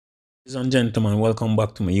Ladies and gentlemen, welcome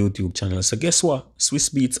back to my YouTube channel. So guess what?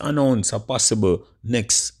 Swizzbeats announced a possible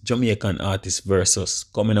next Jamaican artist versus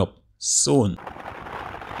coming up soon.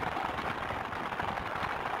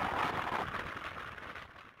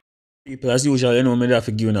 People, as usual, you know, me have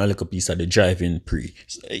to give you a little piece of the driving pre.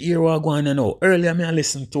 So here we are going now. Earlier, I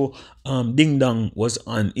listened to Ding Dong was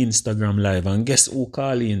on Instagram Live, and guess who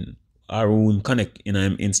call in Arun Connect in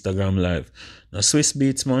Instagram Live? Now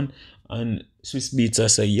Swizzbeats, man, and Swizzbeats I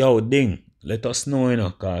say, yo, Ding, let us know, you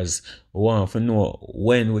know, cause we want to know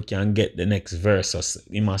when we can get the next Verzuz.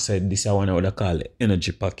 He must say this is one I would call it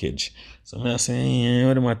energy package. So I say, yeah,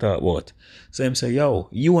 what am I talk about? So him say, yo,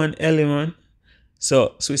 you and Ellie, man.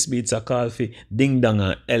 So Swizzbeats are called for Ding Dong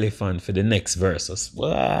and Elephant for the next Verzuz.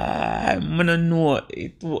 Well, I don't know.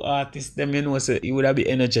 Two artists, them, you know, so it would have be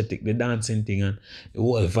energetic, the dancing thing and the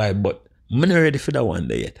whole vibe, but I'm not ready for that one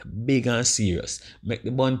day yet. Big and serious. Make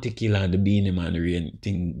the Bounty Killer and the Beanie Man rain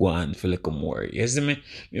thing go on for like more. You see me?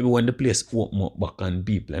 Maybe when the place open up back and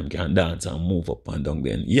people them can dance and move up and down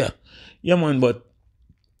then. Yeah. Yeah, man, but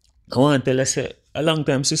I want to tell you, say, a long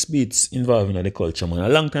time Swizzbeats involved in the culture, man. A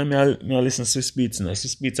long time I listen to Swizzbeats now.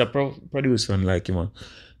 Swizzbeats are produced from like, you know,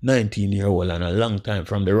 19-year-old and a long time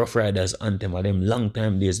from the Rough Riders anthem of them long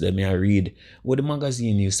time days that I read. What the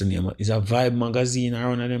magazine used to name is a Vibe magazine, or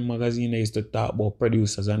one of them magazine that used to talk about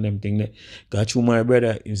producers and them thing that got you. My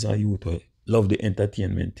brother is a youth who love the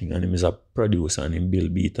entertainment thing and him is a producer and him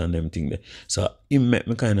build beat and them thing there. So him make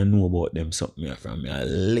me kinda know about them something from me a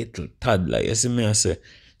little toddler. You see me I say.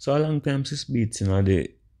 So a long time Swizzbeats, you know, the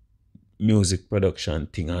music production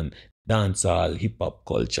thing and dancehall hip hop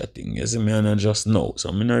culture thing. You see me, and I just know. So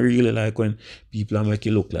I mean, I really like when people make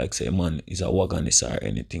it look like say man is a wagonist or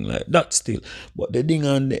anything like that still. But the thing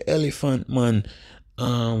on the Elephant Man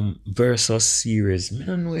Verzuz series, I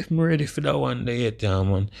don't know if I'm ready for that one day yet,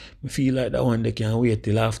 man. I feel like that one they can wait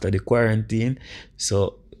till after the quarantine.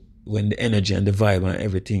 So when the energy and the vibe and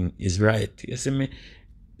everything is right. You see me?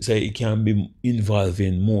 So it can be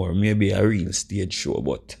involving more, maybe a real stage show,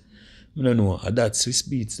 but I don't know. That's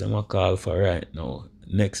Swizzbeats them I call for right now.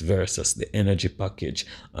 Next Verzuz, the energy package.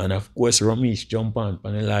 And of course Ramesh jump on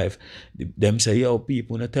the live. Them say, yo,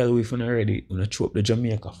 people wanna tell we if you're not ready, wanna throw up the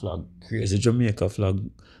Jamaica flag. Crazy Jamaica flag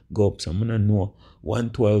go up. So I'm gonna know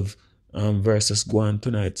 112 Verzuz go on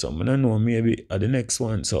tonight. So I'm gonna know maybe at the next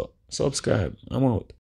one. So subscribe. I'm out.